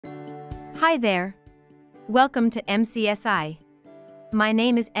Hi there. Welcome to MCSI. My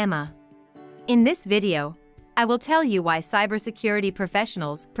name is Emma. In this video, I will tell you why cybersecurity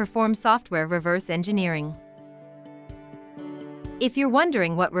professionals perform software reverse engineering. If you're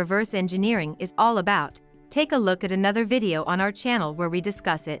wondering what reverse engineering is all about, take a look at another video on our channel where we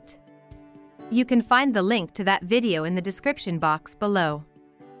discuss it. You can find the link to that video in the description box below.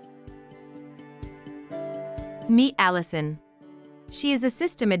 Meet Allison. She is a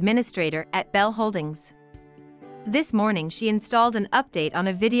system administrator at Bell Holdings. This morning she installed an update on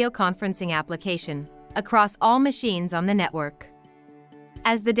a video conferencing application across all machines on the network.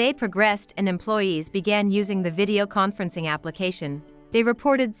 As the day progressed and employees began using the video conferencing application, they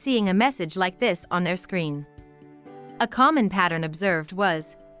reported seeing a message like this on their screen. A common pattern observed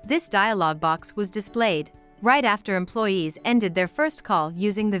was, this dialog box was displayed right after employees ended their first call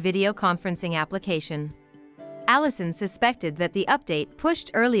using the video conferencing application. Allison suspected that the update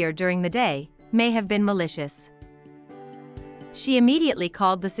pushed earlier during the day may have been malicious. She immediately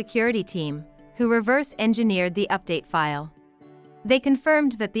called the security team, who reverse engineered the update file. They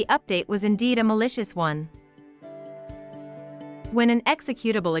confirmed that the update was indeed a malicious one. When an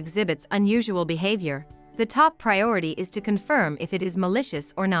executable exhibits unusual behavior, the top priority is to confirm if it is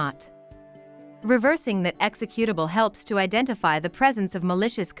malicious or not. Reversing that executable helps to identify the presence of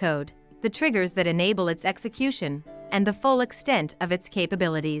malicious code, the triggers that enable its execution, and the full extent of its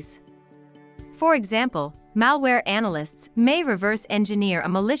capabilities. For example, malware analysts may reverse engineer a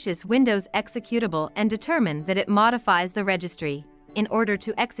malicious Windows executable and determine that it modifies the registry in order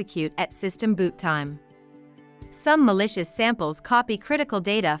to execute at system boot time. Some malicious samples copy critical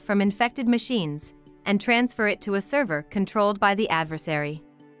data from infected machines and transfer it to a server controlled by the adversary.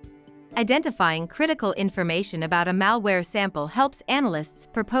 Identifying critical information about a malware sample helps analysts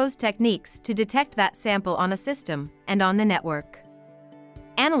propose techniques to detect that sample on a system and on the network.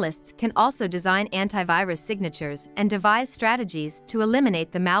 Analysts can also design antivirus signatures and devise strategies to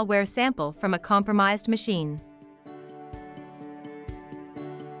eliminate the malware sample from a compromised machine.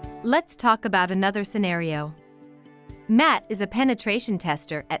 Let's talk about another scenario. Matt is a penetration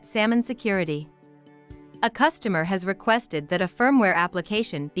tester at Salmon Security. A customer has requested that a firmware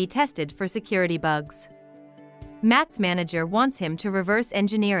application be tested for security bugs. Matt's manager wants him to reverse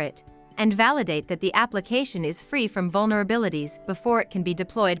engineer it and validate that the application is free from vulnerabilities before it can be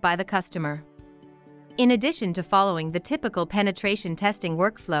deployed by the customer. In addition to following the typical penetration testing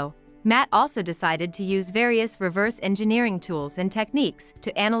workflow, Matt also decided to use various reverse engineering tools and techniques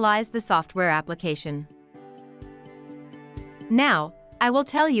to analyze the software application. Now, I will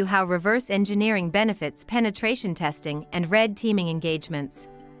tell you how reverse engineering benefits penetration testing and red teaming engagements,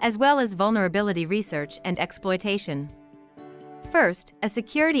 as well as vulnerability research and exploitation. First, a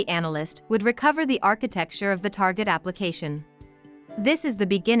security analyst would recover the architecture of the target application. This is the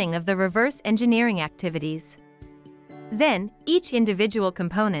beginning of the reverse engineering activities. Then, each individual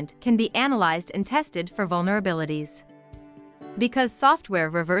component can be analyzed and tested for vulnerabilities. Because software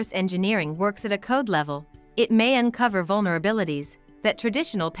reverse engineering works at a code level, it may uncover vulnerabilities that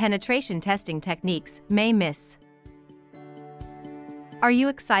traditional penetration testing techniques may miss. Are you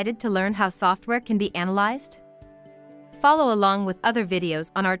excited to learn how software can be analyzed? Follow along with other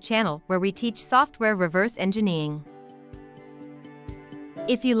videos on our channel where we teach software reverse engineering.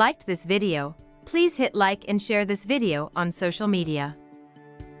 If you liked this video, please hit like and share this video on social media.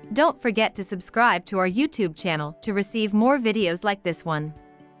 Don't forget to subscribe to our YouTube channel to receive more videos like this one.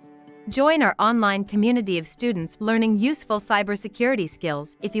 Join our online community of students learning useful cybersecurity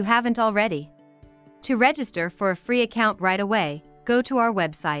skills if you haven't already. To register for a free account right away, go to our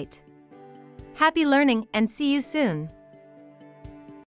website. Happy learning and see you soon!